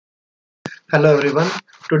Hello everyone.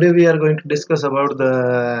 Today we are going to discuss about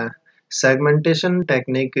the segmentation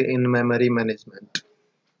technique in memory management.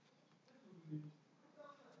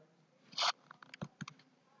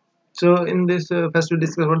 So in this first we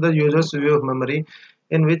discuss about the user's view of memory,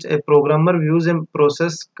 in which a programmer views a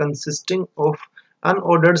process consisting of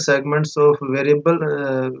unordered segments of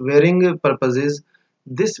varying purposes.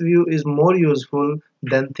 This view is more useful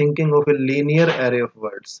than thinking of a linear array of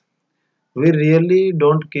words. We really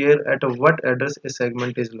don't care at what address a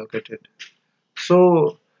segment is located.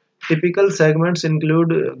 So typical segments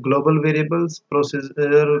include global variables,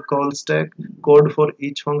 processor call stack, code for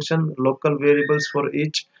each function, local variables for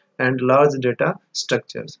each, and large data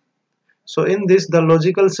structures. So in this, the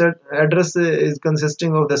logical set address is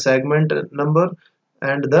consisting of the segment number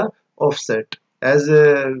and the offset. As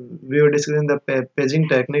we were discussing the paging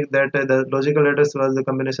technique, that the logical address was the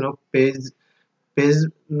combination of page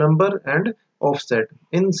number and offset.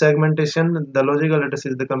 In segmentation, the logical address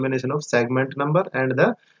is the combination of segment number and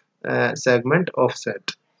the segment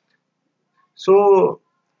offset. So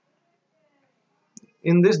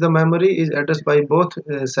in this, the memory is addressed by both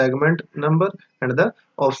segment number and the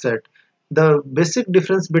offset. The basic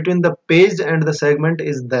difference between the page and the segment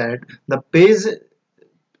is that the pages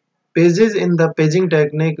in the paging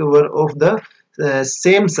technique were of the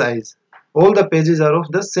same size. All the pages are of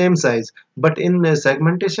the same size, but in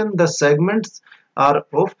segmentation the segments are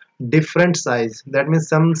of different size. That means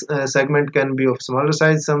some segment can be of smaller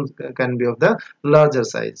size, some can be of the larger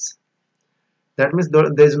size. That means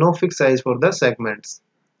there is no fixed size for the segments.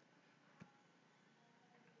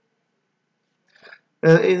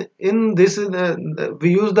 In this we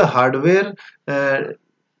use the hardware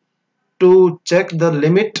to check the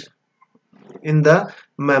limit in the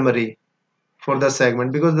memory for the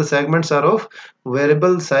segment, because the segments are of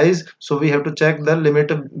variable size, so we have to check the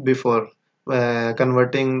limit before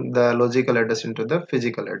converting the logical address into the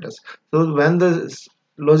physical address. So when the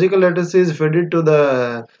logical address is fed to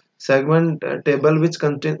the segment table, which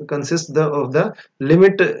consists of the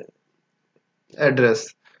limit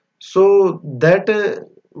address, so that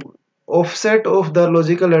offset of the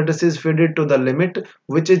logical address is fed to the limit,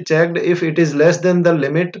 which is checked if it is less than the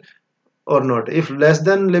limit or not. If less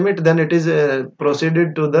than limit, then it is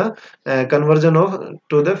proceeded to the conversion of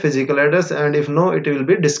to the physical address, and if no, it will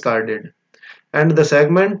be discarded. And the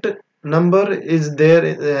segment number is there,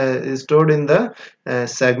 is stored in the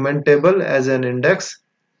segment table as an index,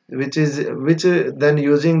 which then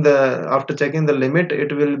using the, after checking the limit,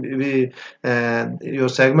 it will be your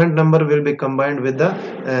segment number will be combined with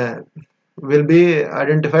the will be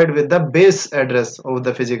identified with the base address of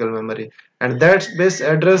the physical memory, and that base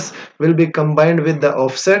address will be combined with the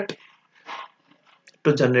offset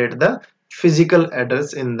to generate the physical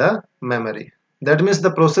address in the memory. That means the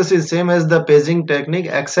process is same as the paging technique,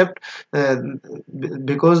 except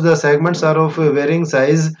because the segments are of varying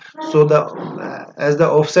size, so the as the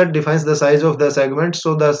offset defines the size of the segment,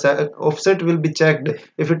 so the offset will be checked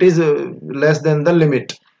if it is less than the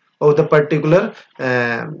limit of the particular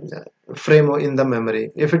frame in the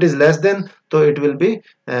memory. If it is less than, so it will be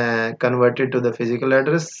converted to the physical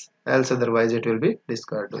address, else otherwise it will be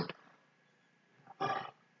discarded.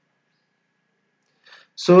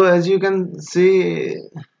 So as you can see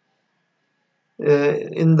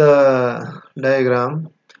in the diagram,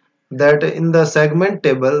 that in the segment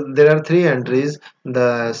table there are three entries: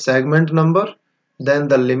 the segment number, then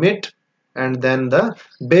the limit, and then the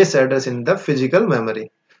base address in the physical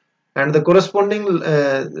memory. And the corresponding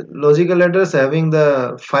logical address having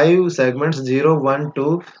the five segments: 0, 1,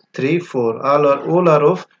 2, 3, 4, all are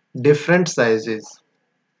of different sizes.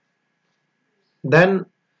 Then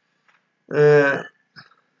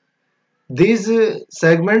these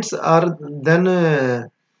segments are then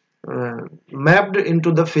mapped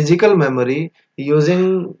into the physical memory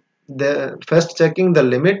using the first checking the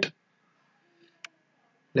limit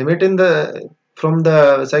in the from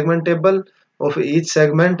the segment table of each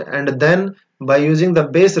segment, and then by using the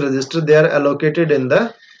base register they are allocated in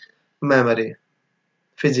the memory,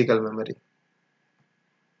 physical memory.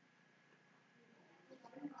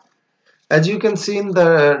 As you can see in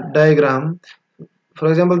the diagram, for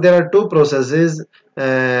example, there are two processes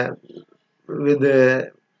with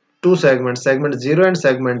two segments: segment 0 and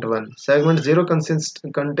segment 1. Segment 0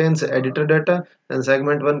 contains editor data, and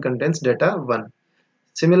segment 1 contains data 1.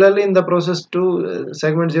 Similarly, in the process 2,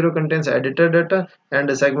 segment 0 contains editor data,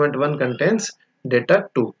 and segment 1 contains data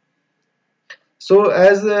 2. So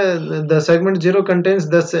as the segment 0 contains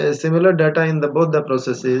the similar data in the both the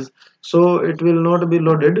processes, so it will not be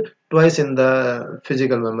loaded twice in the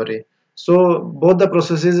physical memory. So both the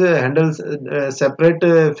processes handle separate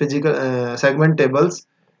physical segment tables,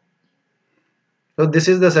 So this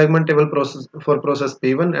is the segment table process for process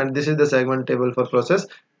P1, and this is the segment table for process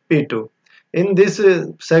P2. In this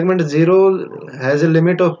segment 0 has a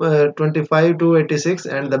limit of 25 to 86,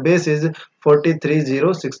 and the base is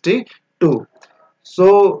 43062.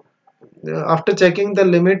 So after checking the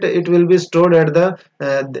limit, it will be stored at the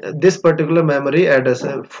this particular memory address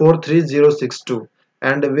 43062,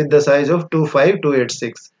 and with the size of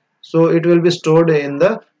 25286. So it will be stored in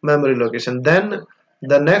the memory location. Then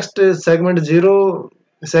the next segment 0,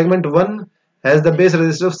 segment 1 has the base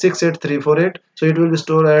register of 68348, so it will be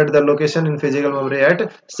stored at the location in physical memory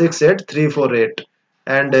at 68348,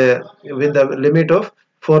 and with the limit of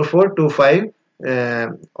 4425,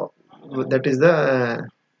 that is the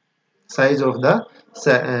size of the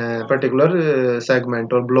particular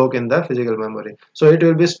segment or block in the physical memory. So it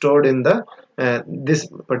will be stored in the this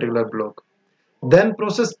particular block. Then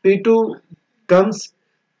process P2 comes,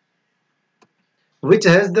 which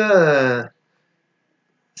has the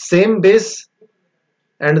same base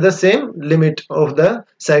and the same limit of the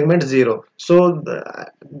segment 0. So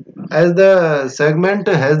as the segment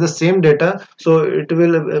has the same data, so it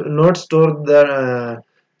will not store the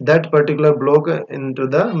that particular block into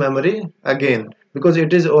the memory again, because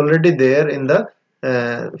it is already there in the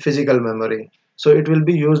physical memory. So it will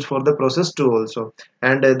be used for the process 2 also,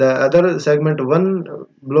 and the other segment 1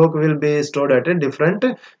 block will be stored at a different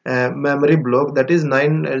memory block, that is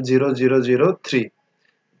 90003.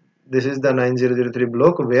 This is the 9003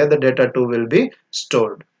 block where the data 2 will be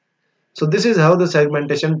stored. So this is how the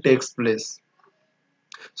segmentation takes place.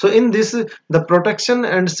 So in this, the protection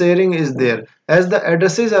and sharing is there, as the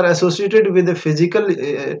addresses are associated with the physical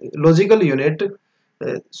logical unit.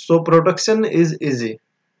 So protection is easy,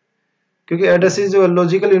 क्योंकि addresses जो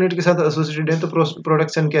logical unit के साथ associated है, तो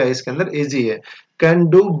production क्या है इसके अंदर इजी है. Can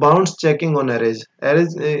do bounds checking on arrays.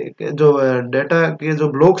 Arrays जो डेटा के जो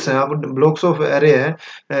ब्लॉक्स हैं, आप ब्लॉक्स ऑफ एरे है,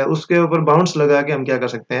 उसके ऊपर बाउंड्स लगा के हम क्या कर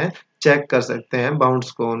सकते हैं, चेक कर सकते हैं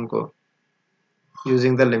बाउंड्स को, उनको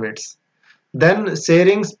using the limits. Then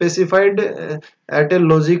sharing specified at a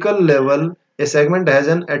logical level, a segment has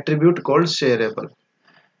an attribute called shareable.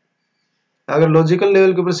 अगर लॉजिकल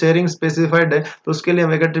लेवल के ऊपर शेयरिंग स्पेसिफाइड है, तो उसके लिए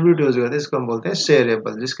हम एक एट्रीब्यूट यूज करते हैं, इसको हम बोलते हैं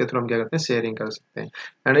शेयरेबल, जिसके थ्रू हम क्या करते हैं, शेयरिंग कर सकते हैं.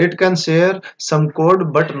 And it can share some code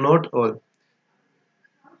but not all.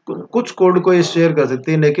 कुछ कोड को ये शेयर कर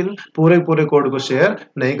सकती है, लेकिन पूरे पूरे कोड को शेयर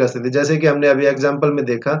नहीं कर सकती. जैसे कि हमने अभी एग्जांपल में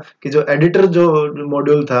देखा कि जो एडिटर जो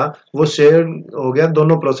मॉड्यूल था, वो शेयर हो गया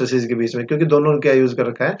दोनों प्रोसेसेस के बीच में, क्योंकि दोनों ने क्या यूज कर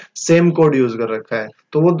रखा है, सेम कोड यूज कर रखा है,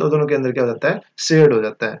 तो वो दोनों के अंदर क्या हो जाता है, शेयर्ड हो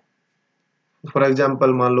जाता है. फॉर एग्जाम्पल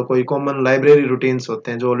मान लो कोई कॉमन लाइब्रेरी रूटीन्स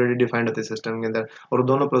होते हैं जो ऑलरेडी डिफाइंड होते हैं सिस्टम के अंदर, और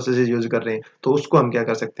दोनों प्रोसेसेस यूज कर रहे हैं, तो उसको हम क्या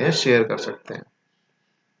कर सकते हैं, शेयर कर सकते हैं.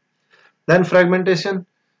 Then fragmentation.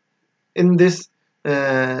 In this,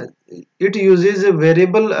 it uses a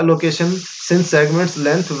variable allocation since segments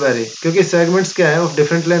length vary. क्योंकि segments क्या है, of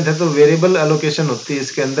different length है, तो variable allocation होती है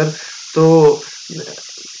इसके अंदर, तो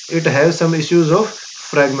it has some issues of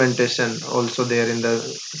fragmentation also there in the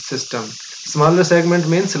system. Smaller segment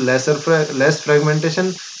means less fragmentation,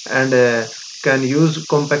 and can use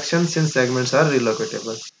compaction since segments are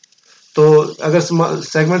relocatable. तो अगर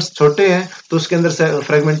सेगमेंट्स छोटे हैं तो उसके अंदर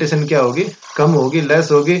फ्रेगमेंटेशन क्या होगी, कम होगी,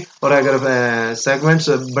 लेस होगी. और अगर सेगमेंट्स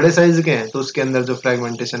बड़े साइज के हैं तो उसके अंदर जो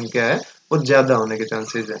फ्रेगमेंटेशन क्या है, वो ज़्यादा होने के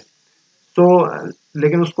चांसेस है. तो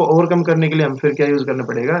लेकिन उसको ओवरकम करने के लिए हम फिर क्या यूज़ करना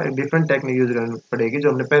पड़ेगा, एक डिफरेंट टेक्निक यूज़ करनी पड़ेगी,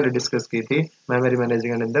 जो हमने पहले डिस्कस की थी मेमोरी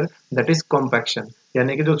मैनेजिंग के अंदर, दैट इज कॉम्पैक्शन.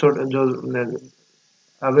 यानी कि जो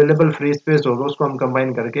अवेलेबल फ्री स्पेस होगा उसको हम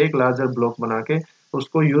कंबाइन करके एक लार्जर ब्लॉक बना के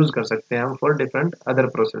उसको यूज़ कर सकते हैं हम for different other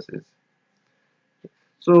processes.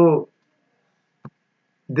 So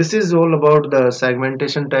this is all about the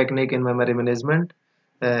segmentation technique in memory management.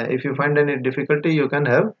 If you find any difficulty, you can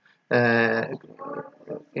have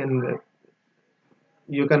in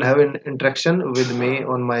you can have an interaction with me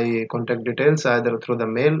on my contact details, either through the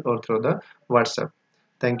mail or through the WhatsApp.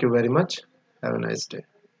 Thank you very much. Have a nice day.